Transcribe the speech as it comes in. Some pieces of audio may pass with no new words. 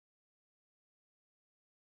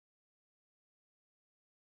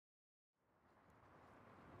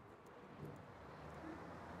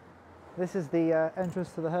This is the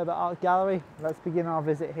entrance to the Herbert Art Gallery. Let's begin our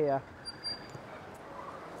visit here.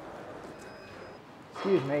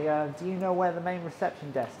 Excuse me, do you know where the main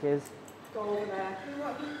reception desk is? Go over there. You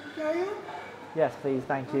want to carry on? Yes, please,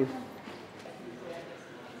 thank you.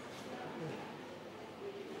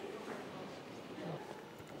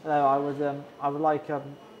 Hello, I would like to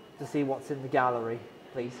see what's in the gallery,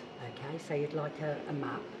 please. Okay, so you'd like a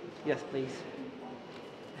map? Yes, please.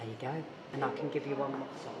 There you go. And I can give you one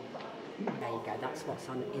what's on. There you go, that's what's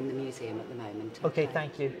on in the museum at the moment. Okay,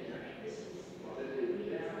 thank you.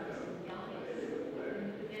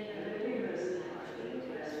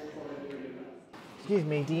 Excuse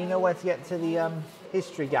me, do you know where to get to the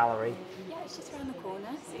history gallery? Yeah, it's just around the corner,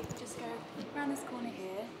 so you can just go around this corner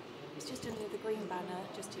here. It's just under the green banner,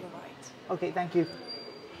 just to your right. Okay, thank you.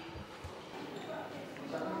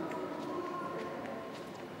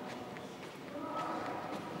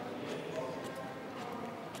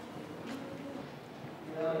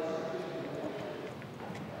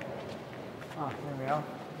 Ah, here we are.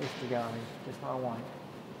 History gallery, just what I want.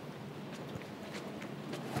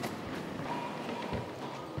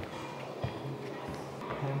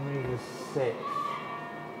 Henry VI.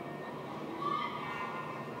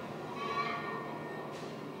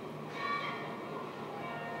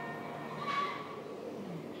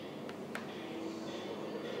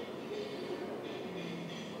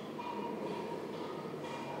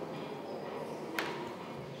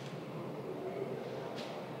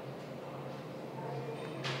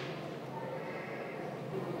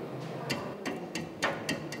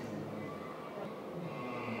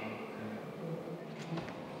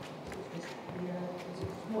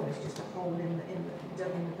 It's just a hole dug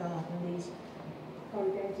in the garden. These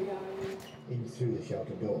corrugated iron. In through the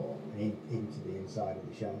shelter door and into the inside of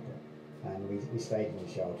the shelter, and we stayed in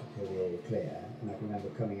the shelter till the area clear. And I can remember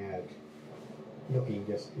coming out, looking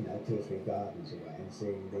just 2 or 3 gardens away, and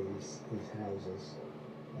seeing these houses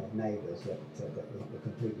of neighbours that were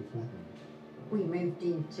completely flattened. We moved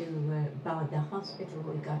into by the hospital.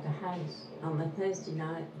 We got a house on the Thursday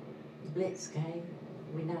night. The Blitz came.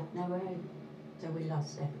 We had no home. So we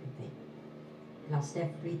lost everything. Lost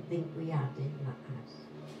everything we had in that house.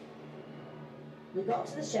 We got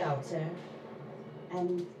to the shelter,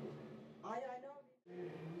 and I know.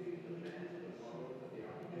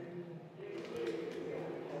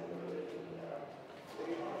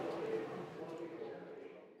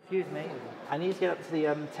 Excuse me, I need to get up to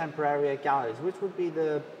the temporary galleries. Which would be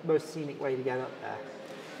the most scenic way to get up there?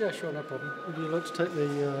 Yeah, sure, no problem. Would you like to take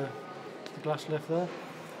the glass lift there?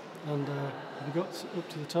 And you got up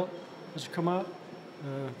to the top. As you come out,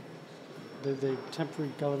 the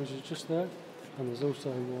temporary galleries is just there, and there's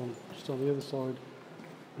also one just on the other side,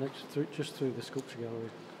 just through the sculpture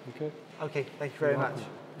gallery. Okay. Okay, thank you very much.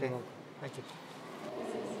 You're Okay, welcome. thank you.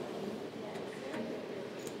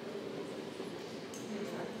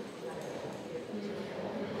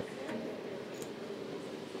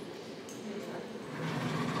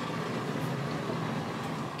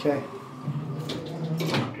 Okay.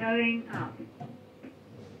 Going up.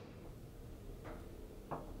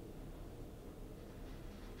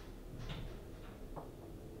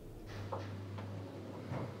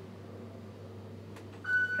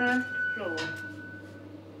 First floor.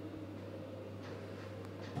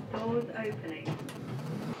 Doors opening.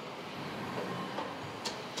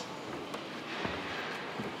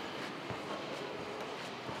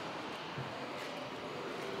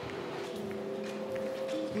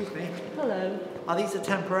 Excuse me. Hello. Are these the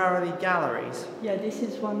temporarily galleries? Yeah, this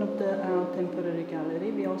is one of the temporary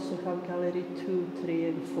gallery. We also have gallery 2, 3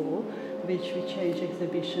 and 4, which we change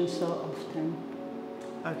exhibitions so often.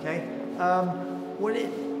 Okay. Would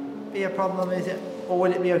it be a problem, or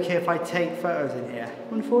would it be okay if I take photos in here?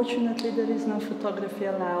 Unfortunately, there is no photography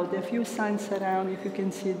allowed. There are a few signs around, if you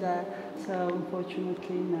can see there. So,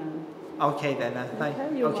 unfortunately, no. Okay then.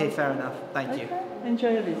 Okay, fair enough. Thank you.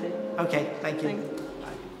 Enjoy your visit. Okay, thank you. Thanks.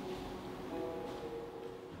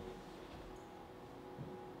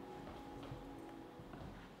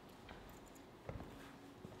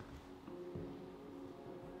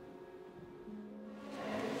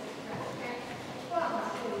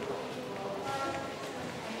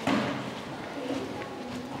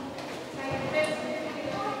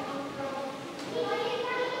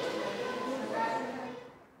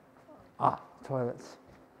 Ah, toilets.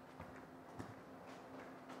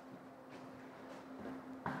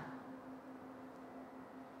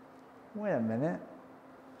 Wait a minute.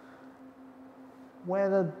 Where are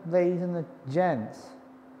the ladies and the gents?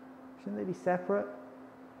 Shouldn't they be separate?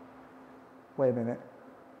 Wait a minute.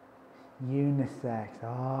 Unisex.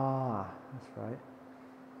 Ah, that's right.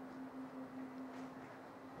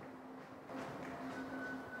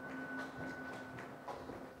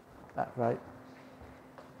 that right.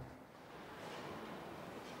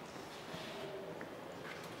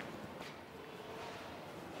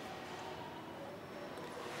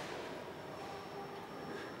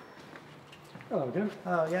 Hello again.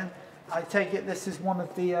 Oh, yeah. I take it this is one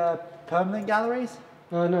of the permanent galleries?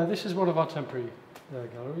 No, this is one of our temporary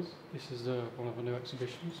galleries. This is one of our new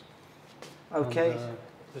exhibitions. Okay. And,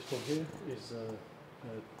 this one here is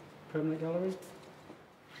a permanent gallery.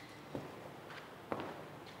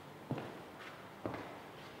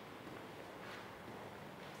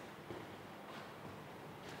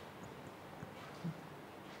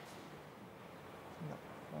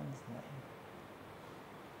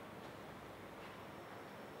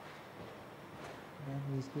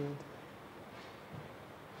 Yeah, he's good.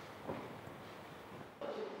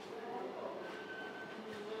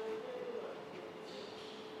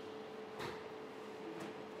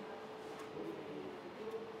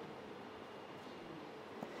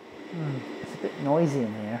 It's a bit noisy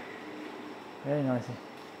in here. Very noisy.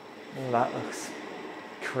 Oh, that looks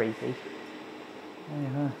creepy.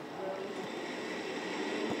 Yeah.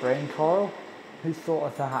 Brain coral? Who thought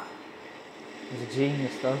of that? He's a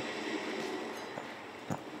genius though.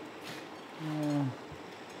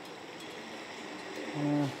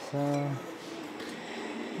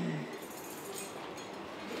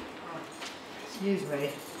 Excuse me,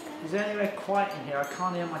 is there anywhere quiet in here? I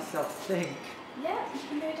can't hear myself think. Yeah, you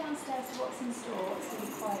can go downstairs to what's in store. It's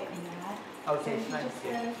really quiet in there. Okay, so thank just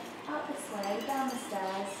you. Go out this way, down the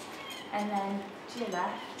stairs, and then to your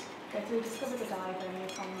left, go through Discover the Diver and you'll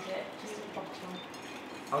find it just at the bottom.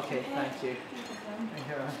 Okay, thank you. Thank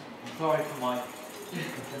you. Sorry for my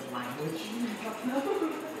different language.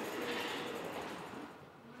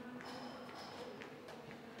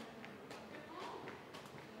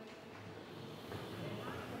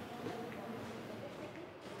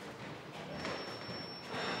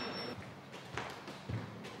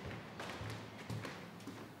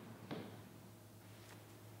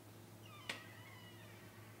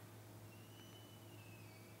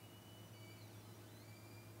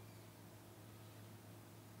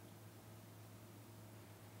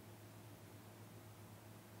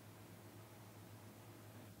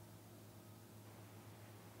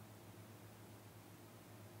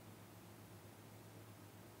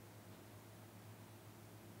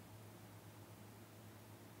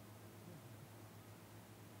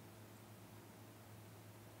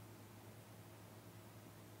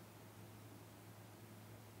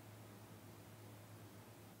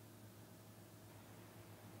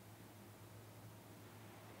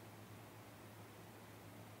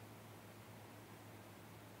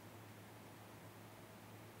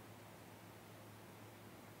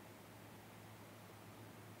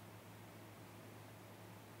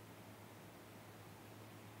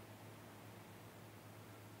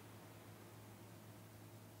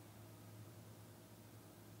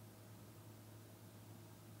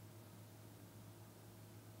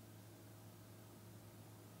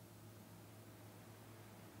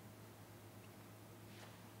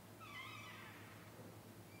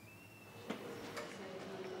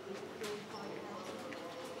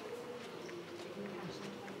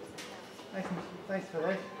 Thanks for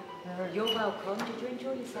this. You're welcome. Did you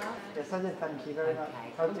enjoy yourself? Yes, I did. Thank you very much.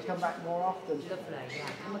 Hope to come back more often. Lovely. Yeah,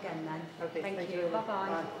 come again then. Okay, Thank thank you. you. Bye-bye.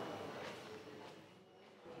 Bye.